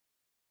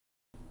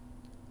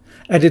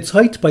At its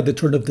height by the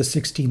turn of the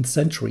 16th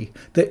century,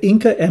 the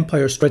Inca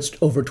Empire stretched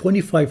over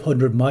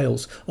 2,500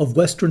 miles of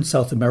western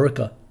South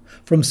America,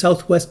 from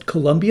southwest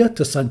Colombia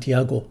to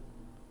Santiago.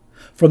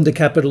 From the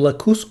capital at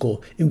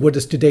Cusco, in what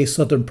is today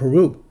southern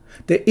Peru,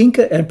 the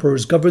Inca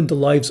emperors governed the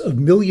lives of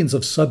millions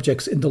of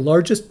subjects in the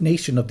largest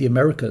nation of the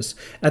Americas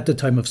at the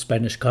time of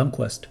Spanish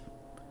conquest.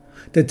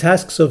 The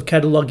tasks of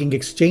cataloging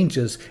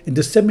exchanges and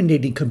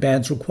disseminating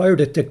commands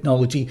required a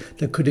technology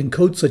that could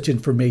encode such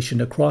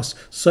information across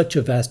such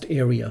a vast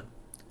area.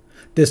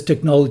 This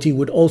technology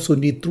would also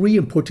need three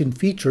important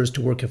features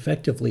to work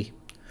effectively.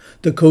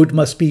 The code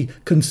must be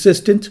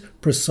consistent,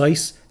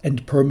 precise,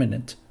 and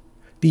permanent.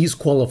 These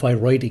qualify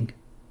writing.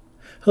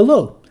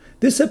 Hello,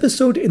 this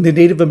episode in the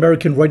Native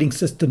American Writing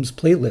Systems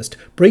playlist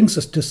brings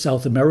us to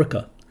South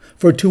America,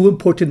 for two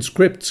important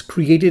scripts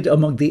created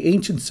among the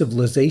ancient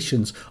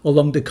civilizations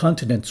along the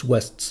continent's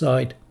west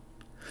side.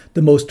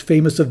 The most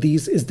famous of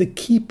these is the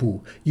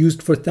Khipu,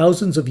 used for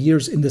thousands of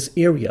years in this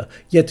area,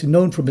 yet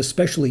known from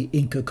especially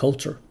Inca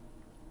culture.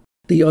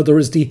 The other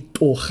is the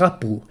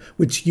OQAPU,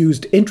 which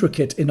used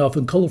intricate and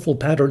often colorful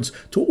patterns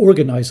to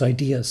organize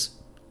ideas.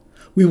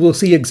 We will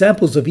see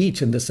examples of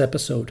each in this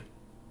episode.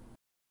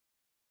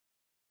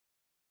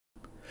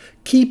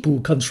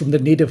 Khipu comes from the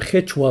native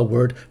Quechua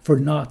word for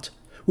knot,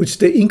 which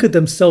the Inca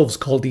themselves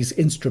called these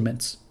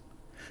instruments.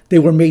 They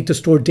were made to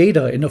store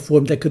data in a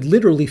form that could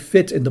literally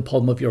fit in the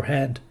palm of your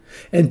hand,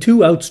 and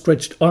two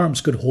outstretched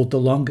arms could hold the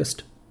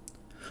longest.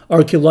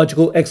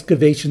 Archaeological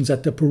excavations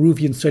at the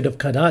Peruvian site of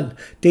Caral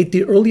date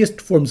the earliest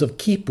forms of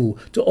Khipu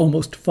to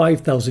almost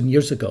 5,000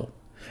 years ago,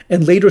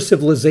 and later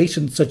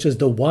civilizations such as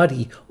the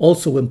Wadi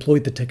also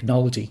employed the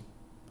technology.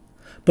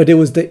 But it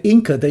was the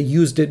Inca that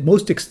used it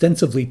most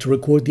extensively to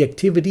record the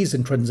activities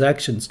and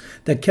transactions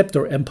that kept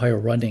their empire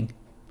running.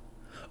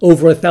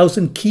 Over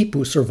 1,000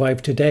 Khipu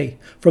survive today,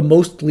 from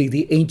mostly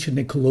the ancient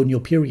and colonial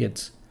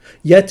periods.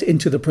 Yet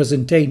into the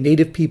present day,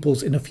 native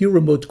peoples in a few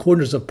remote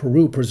corners of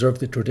Peru preserve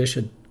the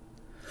tradition.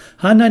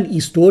 Hanan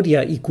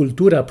Historia y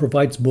Cultura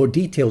provides more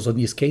details on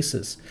these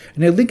cases,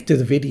 and I link to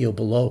the video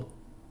below.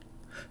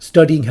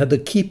 Studying how the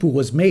Khipu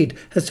was made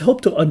has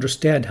helped to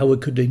understand how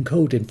it could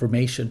encode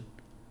information.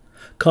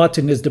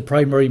 Cotton is the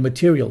primary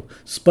material,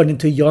 spun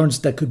into yarns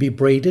that could be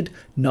braided,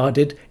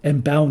 knotted,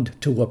 and bound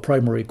to a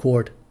primary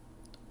cord.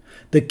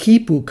 The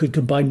Khipu could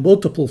combine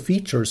multiple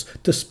features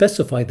to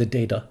specify the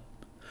data: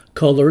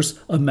 colors,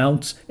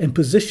 amounts, and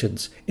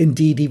positions,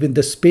 indeed even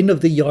the spin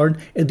of the yarn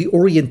and the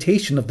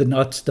orientation of the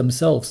knots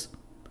themselves.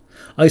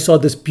 I saw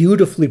this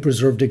beautifully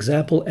preserved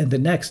example and the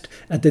next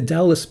at the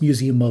Dallas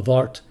Museum of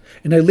Art,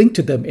 and I linked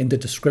to them in the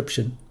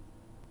description.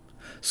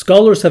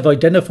 Scholars have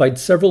identified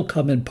several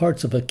common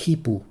parts of a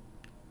Khipu.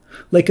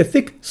 Like a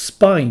thick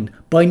spine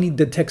binding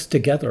the text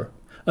together,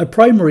 a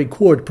primary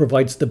cord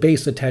provides the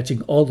base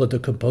attaching all other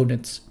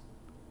components.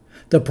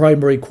 The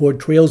primary cord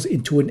trails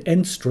into an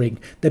end string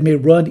that may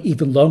run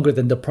even longer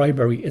than the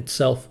primary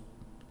itself.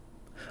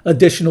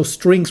 Additional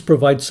strings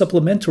provide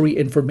supplementary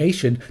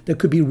information that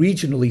could be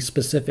regionally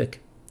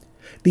specific.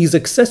 These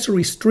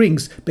accessory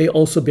strings may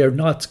also bear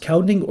knots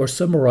counting or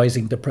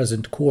summarizing the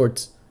present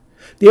chords.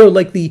 They are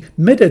like the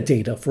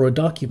metadata for a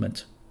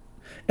document.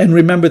 And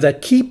remember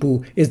that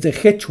Khipu is the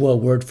Quechua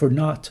word for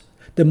knot,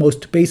 the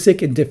most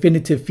basic and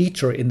definitive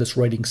feature in this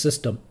writing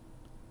system.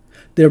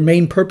 Their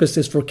main purpose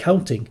is for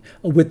counting,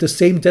 with the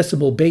same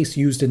decimal base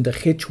used in the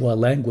Quechua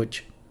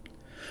language.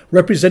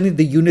 Representing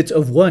the unit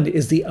of 1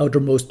 is the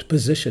outermost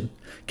position,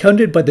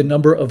 counted by the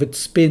number of its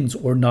spins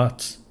or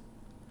knots.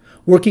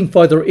 Working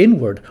farther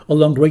inward,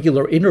 along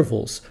regular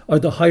intervals, are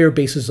the higher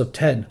bases of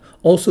 10,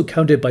 also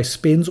counted by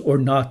spins or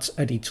knots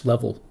at each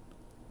level.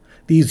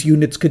 These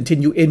units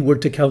continue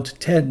inward to count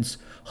tens,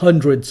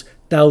 hundreds,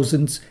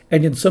 thousands,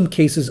 and in some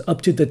cases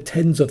up to the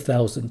tens of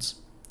thousands.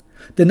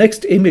 The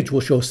next image will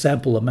show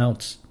sample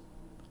amounts.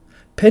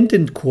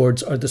 Pendant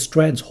cords are the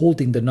strands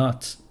holding the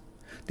knots.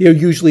 They are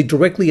usually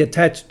directly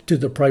attached to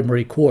the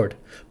primary cord,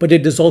 but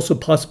it is also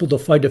possible to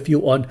find a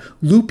few on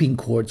looping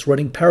cords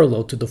running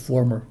parallel to the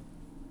former.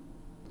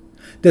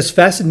 This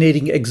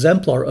fascinating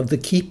exemplar of the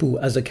Khipu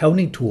as a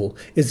counting tool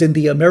is in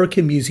the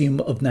American Museum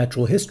of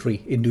Natural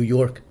History in New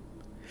York.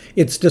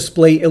 Its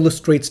display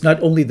illustrates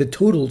not only the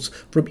totals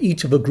from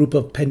each of a group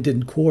of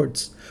pendant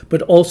chords,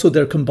 but also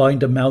their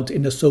combined amount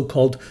in a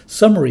so-called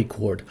summary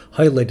chord,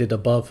 highlighted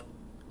above.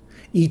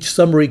 Each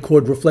summary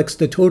chord reflects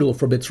the total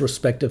from its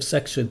respective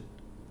section.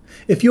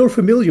 If you're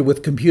familiar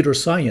with computer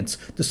science,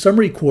 the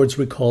summary chords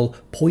recall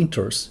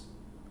pointers.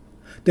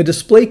 The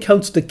display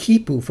counts the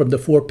Khipu from the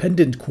 4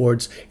 pendant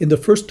chords in the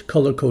first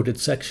color-coded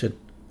section.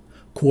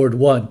 Chord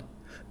 1.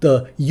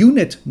 The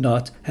unit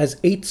knot has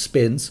 8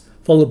 spins,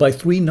 followed by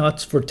 3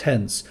 knots for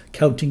tens,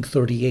 counting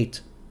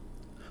 38.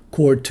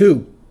 Chord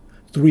 2,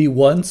 3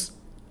 ones,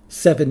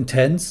 7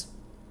 tens,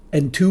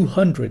 and 2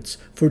 hundreds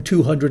for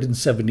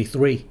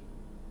 273.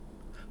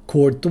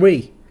 Chord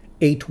 3,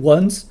 8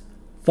 ones,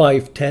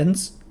 5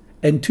 tens,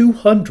 and 2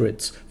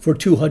 hundreds for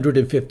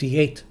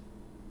 258.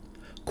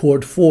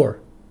 Chord 4,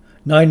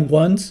 9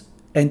 ones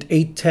and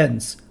 8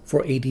 tens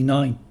for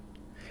 89.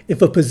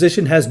 If a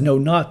position has no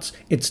knots,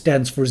 it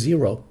stands for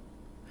 0.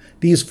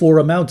 These 4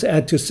 amounts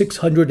add to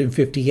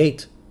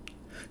 658.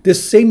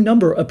 This same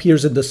number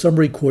appears in the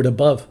summary chord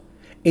above: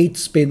 8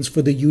 spins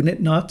for the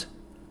unit knot,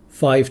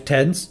 5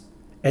 tens,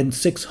 and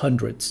 6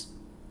 hundreds.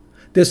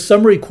 This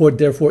summary chord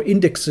therefore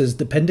indexes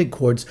dependent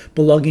chords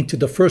belonging to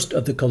the first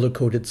of the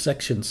color-coded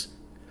sections.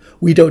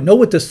 We don't know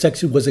what this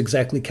section was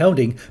exactly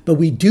counting, but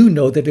we do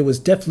know that it was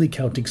definitely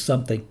counting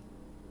something.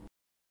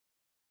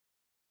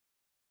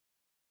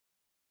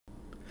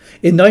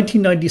 In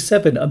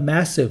 1997, a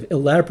massive,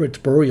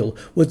 elaborate burial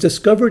was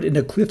discovered in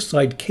a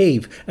cliffside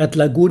cave at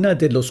Laguna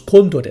de los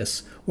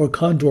Condores, or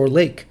Condor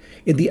Lake,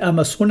 in the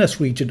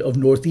Amazonas region of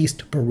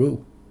northeast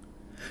Peru.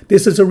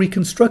 This is a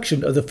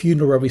reconstruction of the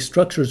funerary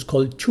structures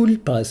called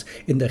chulpas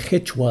in the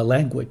Quechua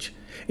language,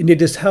 and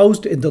it is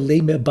housed in the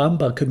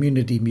Lemebamba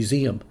Community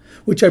Museum,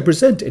 which I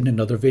present in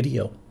another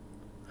video.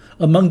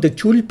 Among the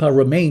chulpa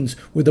remains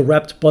were the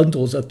wrapped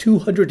bundles of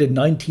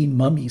 219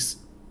 mummies.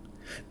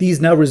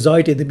 These now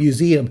reside in the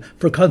museum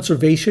for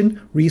conservation,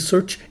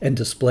 research, and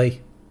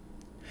display.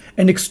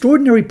 An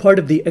extraordinary part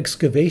of the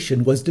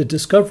excavation was the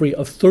discovery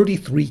of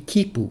 33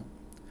 quipu.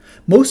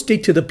 Most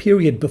date to the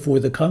period before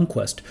the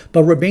conquest,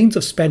 but remains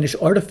of Spanish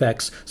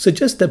artifacts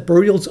suggest that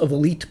burials of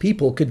elite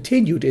people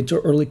continued into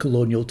early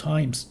colonial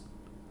times.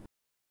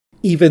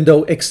 Even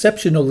though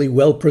exceptionally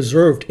well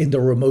preserved in the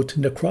remote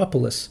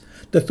necropolis,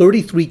 the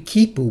 33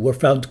 quipu were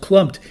found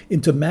clumped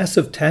into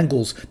massive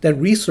tangles that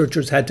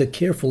researchers had to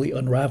carefully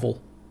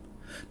unravel.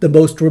 The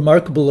most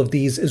remarkable of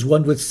these is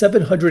one with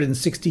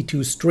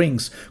 762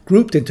 strings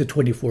grouped into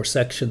 24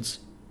 sections.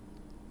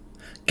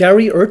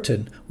 Gary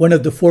Urton, one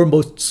of the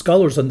foremost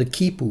scholars on the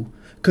quipu,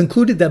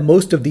 concluded that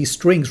most of these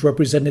strings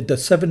represented the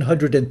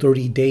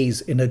 730 days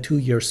in a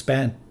 2-year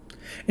span,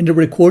 and it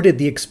recorded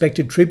the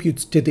expected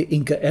tributes to the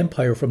Inca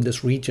Empire from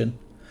this region,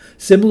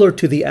 similar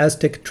to the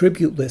Aztec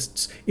tribute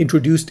lists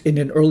introduced in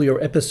an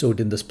earlier episode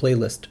in this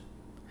playlist.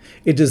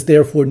 It is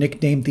therefore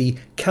nicknamed the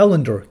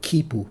Calendar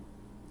Khipu.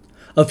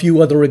 A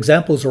few other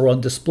examples are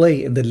on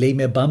display in the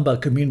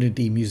Lemebamba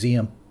Community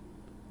Museum.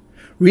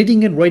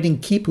 Reading and writing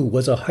quipu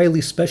was a highly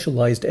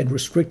specialized and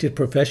restricted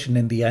profession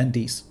in the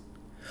Andes.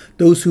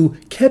 Those who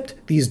kept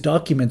these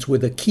documents were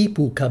the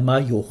quipu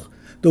camayo,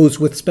 those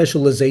with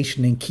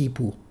specialization in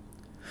quipu.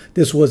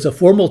 This was a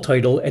formal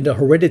title and a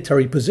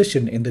hereditary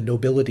position in the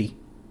nobility.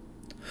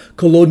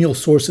 Colonial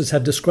sources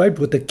have described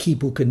what the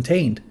quipu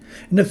contained,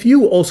 and a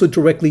few also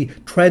directly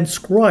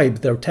transcribe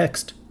their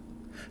text.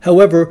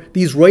 However,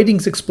 these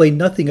writings explain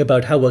nothing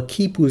about how a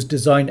quipu's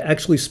design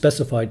actually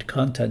specified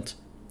content.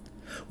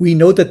 We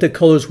know that the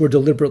colors were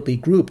deliberately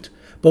grouped,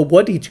 but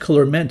what each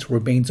color meant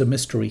remains a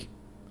mystery.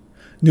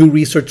 New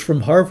research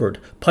from Harvard,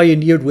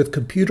 pioneered with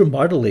computer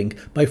modeling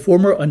by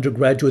former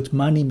undergraduate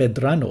Manny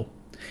Medrano,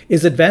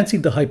 is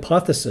advancing the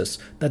hypothesis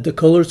that the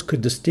colors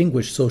could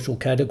distinguish social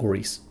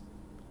categories.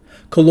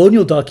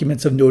 Colonial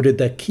documents have noted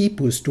that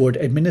quipu stored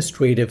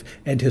administrative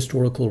and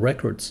historical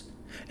records,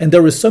 and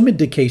there is some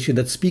indication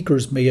that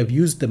speakers may have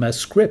used them as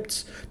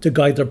scripts to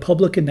guide their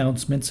public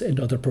announcements and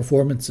other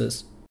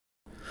performances.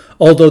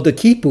 Although the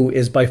quipu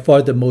is by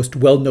far the most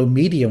well-known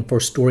medium for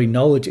storing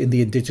knowledge in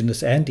the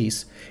indigenous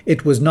Andes,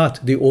 it was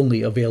not the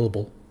only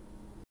available.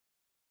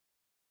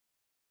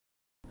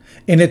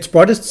 In its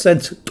broadest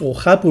sense,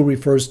 OQAPU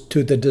refers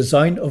to the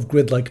design of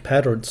grid-like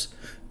patterns,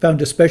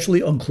 found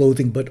especially on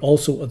clothing but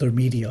also other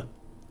media.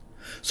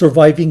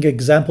 Surviving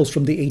examples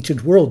from the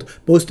ancient world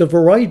boast a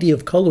variety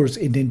of colors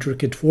in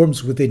intricate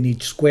forms within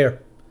each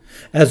square,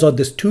 as on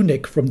this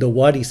tunic from the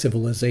Wadi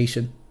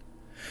civilization.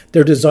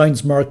 Their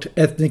designs marked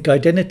ethnic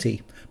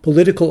identity,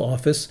 political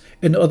office,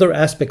 and other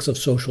aspects of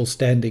social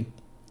standing.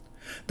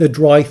 The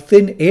dry,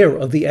 thin air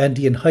of the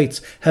Andean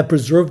heights have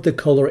preserved the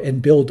color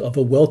and build of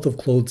a wealth of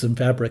clothes and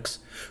fabrics,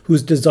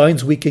 whose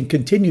designs we can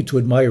continue to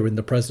admire in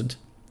the present.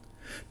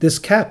 This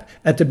cap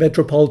at the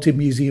Metropolitan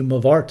Museum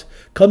of Art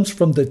comes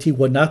from the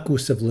Tiwanaku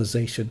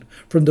civilization,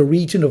 from the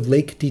region of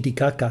Lake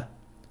Titicaca.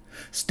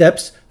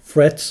 Steps,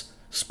 frets,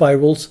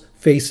 spirals,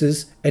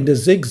 faces, and a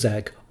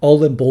zigzag,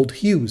 all in bold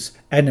hues,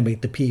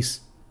 animate the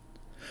piece.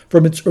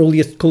 From its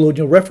earliest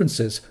colonial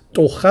references,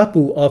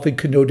 OQAPU often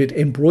connoted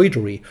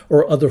embroidery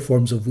or other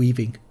forms of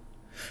weaving.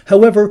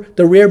 However,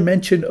 the rare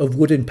mention of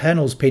wooden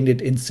panels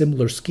painted in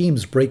similar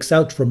schemes breaks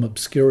out from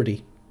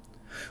obscurity.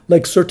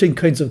 Like certain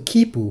kinds of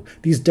quipu,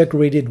 these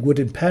decorated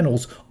wooden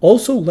panels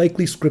also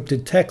likely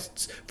scripted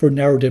texts for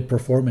narrative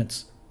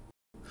performance.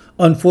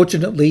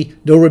 Unfortunately,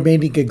 no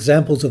remaining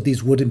examples of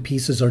these wooden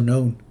pieces are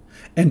known,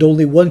 and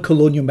only one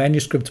colonial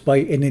manuscript by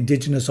an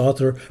indigenous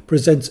author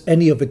presents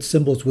any of its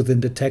symbols within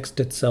the text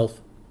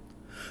itself.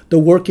 The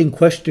work in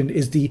question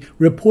is the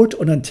Report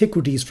on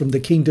Antiquities from the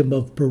Kingdom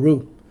of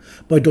Peru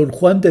by Don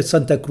Juan de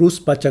Santa Cruz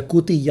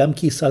Pachacuti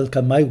Yamqui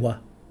Salcamaywa.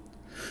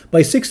 By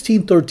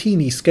 1613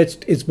 he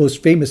sketched its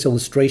most famous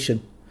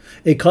illustration,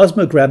 a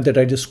cosmogram that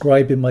I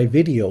describe in my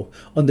video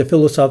on the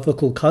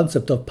philosophical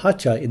concept of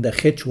Pacha in the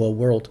Quechua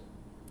world.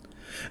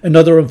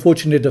 Another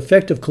unfortunate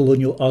effect of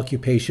colonial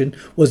occupation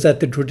was that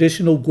the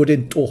traditional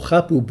wooden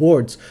OQAPU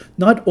boards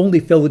not only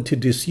fell into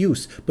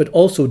disuse, but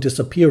also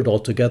disappeared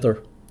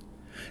altogether.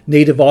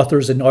 Native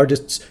authors and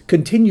artists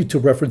continued to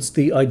reference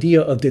the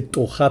idea of the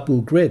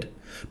OQAPU grid,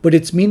 but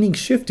its meaning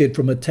shifted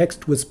from a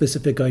text with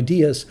specific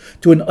ideas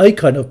to an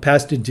icon of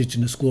past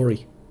indigenous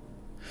glory.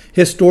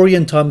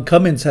 Historian Tom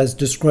Cummins has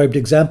described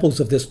examples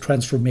of this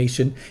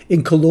transformation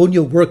in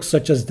colonial works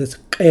such as the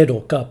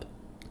Qero Cup.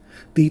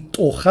 The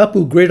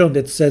OQAPU grid on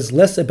it says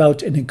less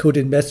about an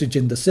encoded message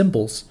in the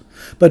symbols,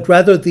 but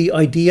rather the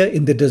idea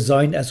in the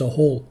design as a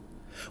whole,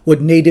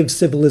 what native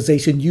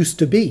civilization used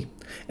to be,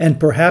 and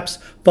perhaps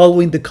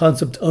following the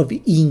concept of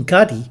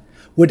Inkari,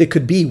 what it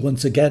could be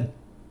once again.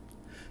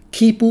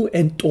 Khipu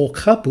and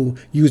OQAPU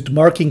used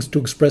markings to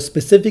express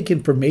specific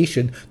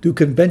information through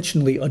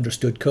conventionally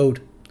understood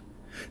code.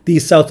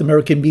 These South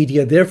American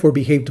media therefore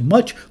behaved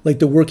much like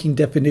the working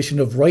definition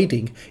of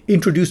writing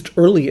introduced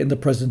early in the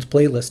present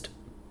playlist.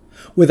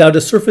 Without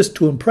a surface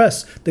to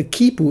impress, the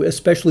Khipu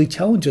especially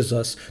challenges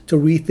us to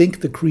rethink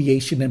the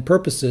creation and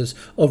purposes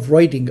of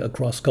writing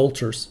across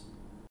cultures.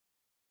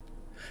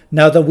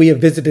 Now that we have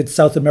visited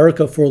South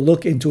America for a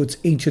look into its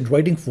ancient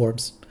writing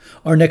forms,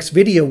 our next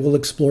video will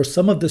explore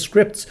some of the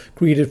scripts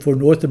created for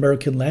North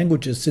American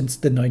languages since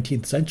the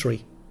 19th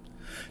century.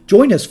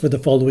 Join us for the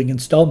following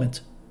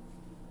installment.